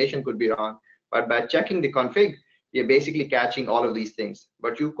compilation could be wrong. But by checking the config, you're basically catching all of these things.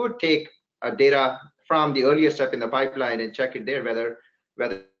 But you could take data from the earlier step in the pipeline and check it there,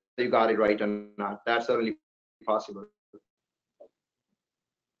 whether you got it right or not. That's certainly possible.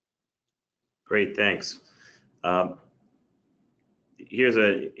 Great, thanks. Here's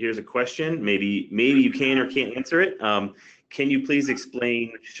a question. Maybe you can or can't answer it. Can you please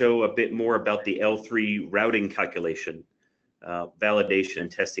show a bit more about the L3 routing calculation, validation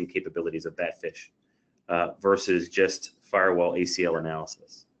and testing capabilities of Batfish versus just firewall ACL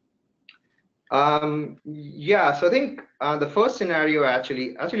analysis? Yeah, so I think the first scenario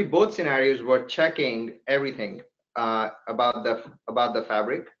actually both scenarios were checking everything about the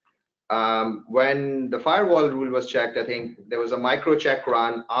fabric. When the firewall rule was checked, I think there was a micro check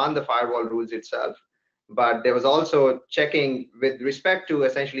run on the firewall rules itself, but there was also checking with respect to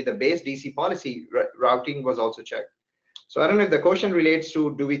essentially the base DC policy routing was also checked. So I don't know if the question relates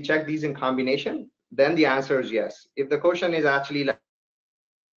to, do we check these in combination? Then the answer is yes. If the question is actually like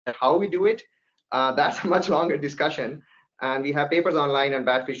how we do it, that's a much longer discussion. And we have papers online on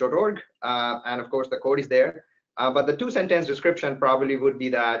batfish.org, and of course the code is there. But the 2-sentence description probably would be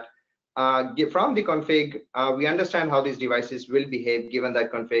that from the config, we understand how these devices will behave given that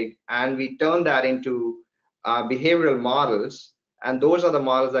config, and we turn that into behavioral models, and those are the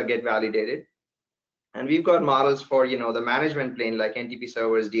models that get validated. And we've got models for the management plane like NTP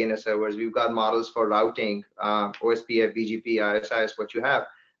servers, DNS servers. We've got models for routing, OSPF, BGP, RSIS, what you have,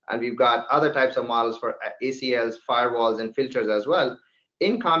 and we've got other types of models for ACLs, firewalls, and filters as well.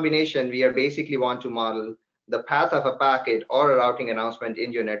 In combination, we are basically want to model the path of a packet or a routing announcement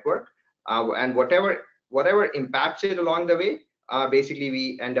in your network. And whatever impacts it along the way, basically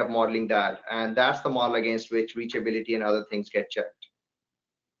we end up modeling that, and that's the model against which reachability and other things get checked.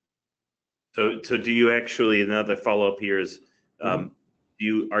 So do you actually, another follow-up here is, are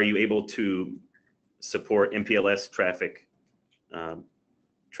you able to support MPLS traffic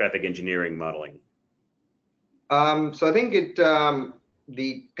engineering modeling? So I think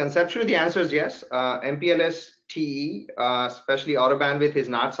conceptually the answer is yes. MPLS TE, especially auto bandwidth, is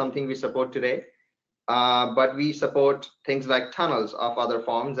not something we support today, but we support things like tunnels of other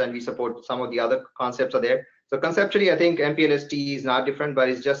forms, and we support some of the other concepts are there. So conceptually, I think MPLS TE is not different, but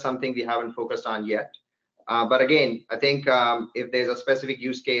it's just something we haven't focused on yet. But again, I think if there's a specific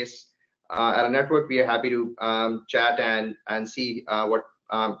use case at a network, we are happy to chat and see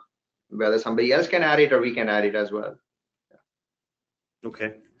whether somebody else can add it or we can add it as well.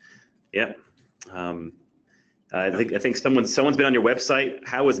 Okay. Yeah. I think someone's been on your website.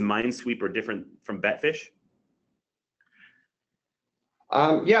 How is Minesweeper different from Batfish?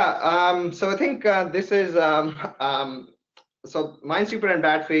 So I think this is so Minesweeper and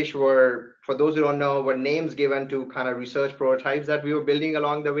Batfish were, for those who don't know, were names given to kind of research prototypes that we were building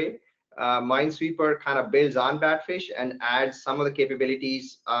along the way. Minesweeper kind of builds on Batfish and adds some of the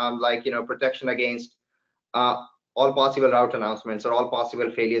capabilities like protection against all possible route announcements or all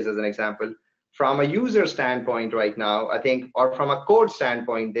possible failures, as an example. From a user standpoint right now, I think, or from a code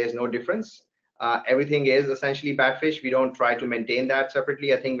standpoint, there's no difference. Everything is essentially Batfish. We don't try to maintain that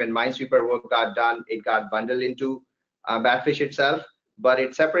separately. I think when Minesweeper work got done, it got bundled into Batfish itself, but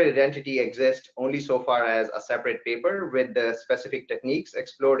its separate identity exists only so far as a separate paper with the specific techniques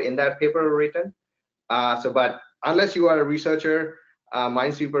explored in that paper written. But unless you are a researcher,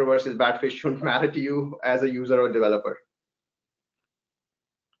 Minesweeper versus Batfish shouldn't matter to you as a user or developer.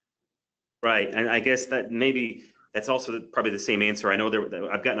 Right, and I guess that maybe that's also probably the same answer. I know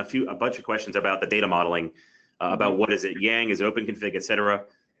I've gotten a bunch of questions about the data modeling, about what is it, Yang, is it OpenConfig, et cetera.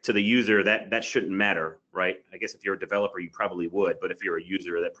 To the user, that shouldn't matter, right? I guess if you're a developer, you probably would, but if you're a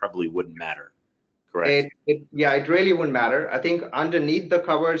user, that probably wouldn't matter, correct? It really wouldn't matter. I think underneath the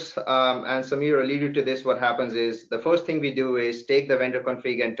covers, and Samir alluded to this, what happens is the first thing we do is take the vendor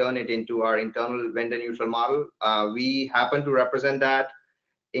config and turn it into our internal vendor neutral model. We happen to represent that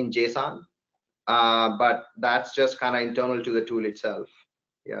in JSON. But that's just kind of internal to the tool itself.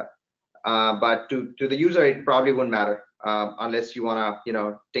 Yeah. But to the user, it probably wouldn't matter unless you want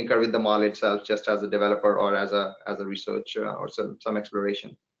to, tinker with the model itself, just as a developer or as a research or some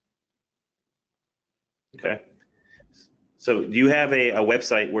exploration. Okay. So do you have a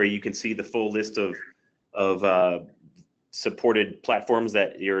website where you can see the full list of supported platforms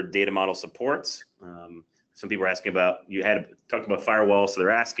that your data model supports? Some people are asking about, you had talked about firewall, so they're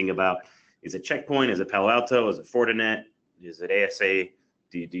asking about, is it Checkpoint, is it Palo Alto, is it Fortinet, is it ASA?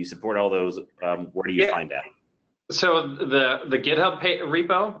 Do you support all those? Where do you find that? So the GitHub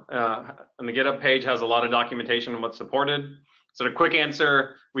repo and the GitHub page has a lot of documentation on what's supported. So the quick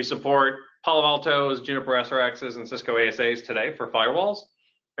answer, we support Palo Altos, Juniper SRXs, and Cisco ASAs today for firewalls.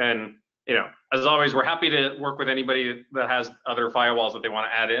 And as always, we're happy to work with anybody that has other firewalls that they want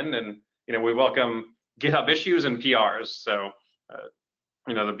to add in. And we welcome GitHub issues and PRs. So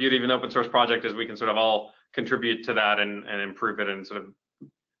the beauty of an open source project is we can sort of all contribute to that and improve it and sort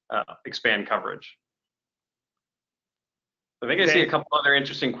of expand coverage. I think I see a couple other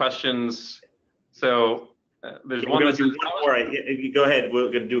interesting questions. So there's one. We're going to do one more. Go ahead. We're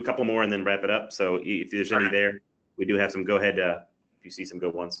going to do a couple more and then wrap it up. So if there's any there, we do have some. Go ahead. If you see some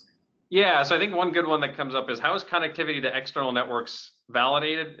good ones. Yeah. So I think one good one that comes up is, how is connectivity to external networks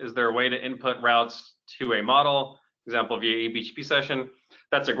validated? Is there a way to input routes to a model, example via a BGP session?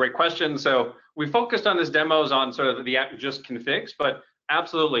 That's a great question. So we focused on this demos on sort of the just configs, but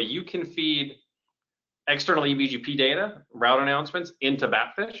absolutely, you can feed external eBGP data, route announcements into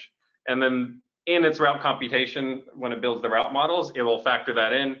Batfish, and then in its route computation, when it builds the route models, it will factor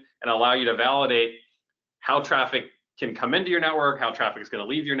that in and allow you to validate how traffic can come into your network, how traffic is going to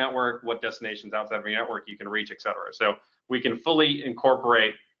leave your network, what destinations outside of your network you can reach, et cetera. So we can fully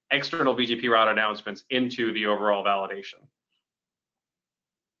incorporate external BGP route announcements into the overall validation.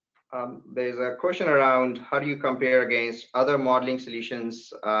 There's a question around, how do you compare against other modeling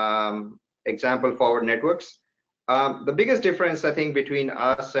solutions, example forward networks? The biggest difference, I think, between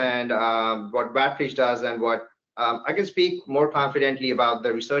us and what Batfish does and what I can speak more confidently about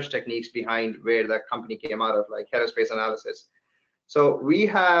the research techniques behind where the company came out of, like heterogeneous analysis. So we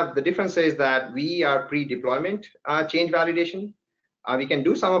have, the difference is that we are pre-deployment change validation. We can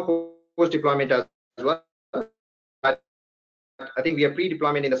do some of post-deployment as well. I think we are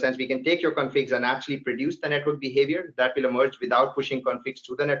pre-deployment in the sense we can take your configs and actually produce the network behavior that will emerge without pushing configs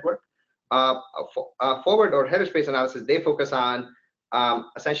to the network. Forward or header space analysis, they focus on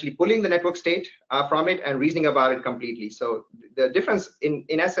essentially pulling the network state from it and reasoning about it completely. So the difference in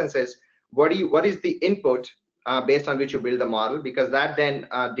essence is, what is the input based on which you build the model, because that then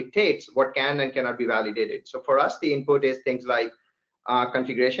dictates what can and cannot be validated. So for us, the input is things like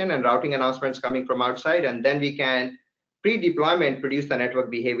configuration and routing announcements coming from outside, and then we can pre-deployment produce the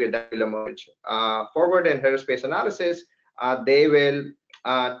network behavior that will emerge. Forward and header space analysis, they will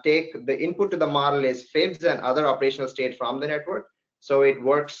take the input to the model is fibs and other operational state from the network. So it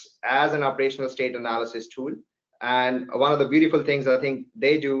works as an operational state analysis tool. And one of the beautiful things I think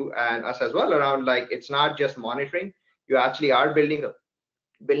they do, and us as well, around, like, it's not just monitoring. You actually are building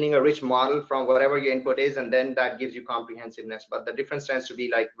a rich model from whatever your input is, and then that gives you comprehensiveness. But the difference tends to be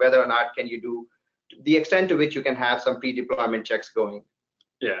like whether or not can you do the extent to which you can have some pre-deployment checks going.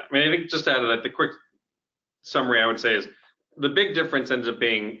 Yeah, I mean, I think just to add to that, the quick summary I would say is, the big difference ends up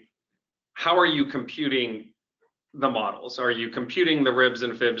being, how are you computing the models? Are you computing the ribs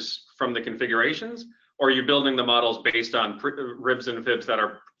and fibs from the configurations, or are you building the models based on ribs and fibs that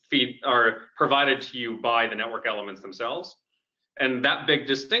are provided to you by the network elements themselves? And that big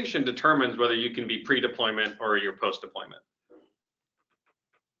distinction determines whether you can be pre-deployment or you're post-deployment.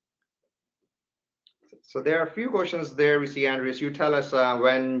 So there are a few questions there. We see, Andreas, you tell us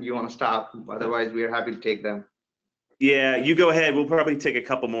when you want to stop. Otherwise, we are happy to take them. Yeah, you go ahead. We'll probably take a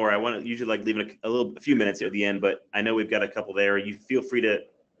couple more. I want to usually like leaving a few minutes at the end, but I know we've got a couple there. You feel free to,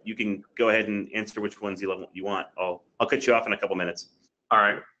 you can go ahead and answer which ones you want. I'll cut you off in a couple minutes. All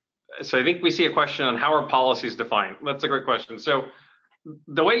right. So I think we see a question on, how are policies defined? That's a great question. So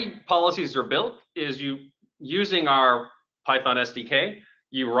the way policies are built is, you using our Python SDK,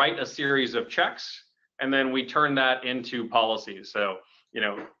 you write a series of checks, and then we turn that into policies. So,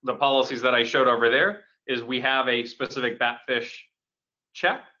 the policies that I showed over there is, we have a specific Batfish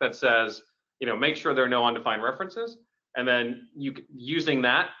check that says, make sure there are no undefined references. And then using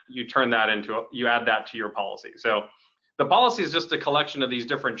that, you add that to your policy. So the policy is just a collection of these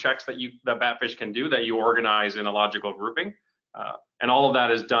different checks that Batfish can do, that you organize in a logical grouping. And all of that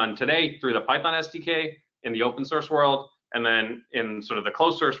is done today through the Python SDK in the open source world. And then in sort of the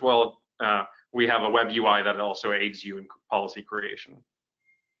closed source world, we have a web UI that also aids you in policy creation.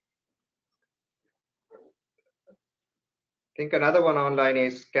 I think another one online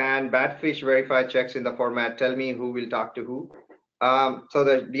is, can Batfish verify checks in the format, tell me who will talk to who? So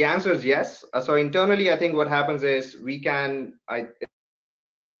the answer is yes. So internally, I think what happens is, we can,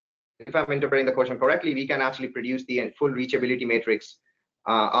 if I'm interpreting the question correctly, we can actually produce the full reachability matrix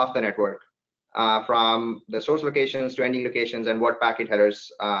of the network from the source locations to ending locations and what packet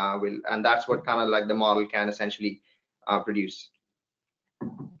headers will, and that's what kind of like the model can essentially produce.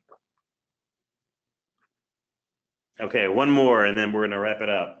 Okay, one more, and then we're gonna wrap it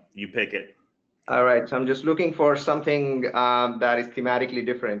up. You pick it. All right, so I'm just looking for something that is thematically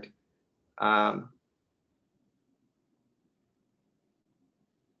different.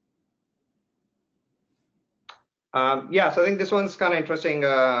 Yeah, so I think this one's kind of interesting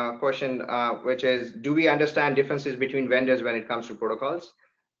question, which is, do we understand differences between vendors when it comes to protocols?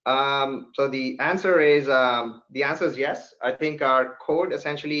 So the answer is yes. I think our code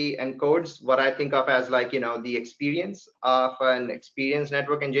essentially encodes what I think of as like, the experience of an experienced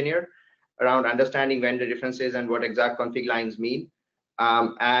network engineer around understanding vendor differences and what exact config lines mean.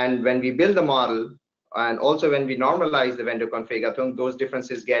 And when we build the model, and also when we normalize the vendor config, I think those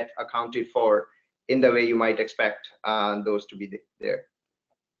differences get accounted for in the way you might expect those to be there.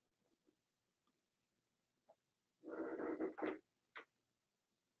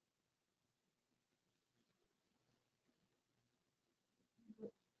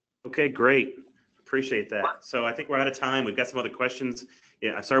 Okay, great. Appreciate that. So I think we're out of time. We've got some other questions.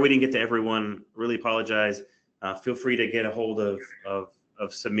 Yeah, I'm sorry we didn't get to everyone. Really apologize. Feel free to get a hold of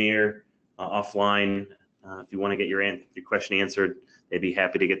Samir offline if you want to get your question answered. They'd be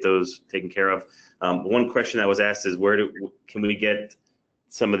happy to get those taken care of. One question that was asked is can we get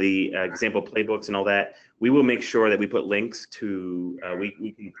some of the example playbooks and all that? We will make sure that we put links to,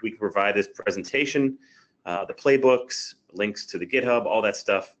 we can provide this presentation, the playbooks, links to the GitHub, all that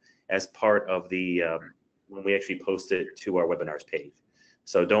stuff as part of the, when we actually post it to our webinars page.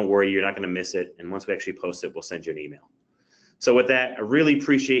 So don't worry, you're not going to miss it. And once we actually post it, we'll send you an email. So with that, I really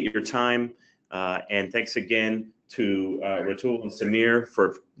appreciate your time. And thanks again to Ratul and Samir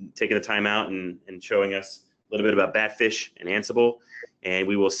for taking the time out and showing us a little bit about Batfish and Ansible. And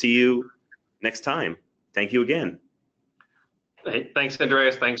we will see you next time. Thank you again. Hey, thanks,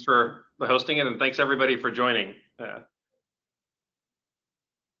 Andreas. Thanks for hosting it, and thanks everybody for joining.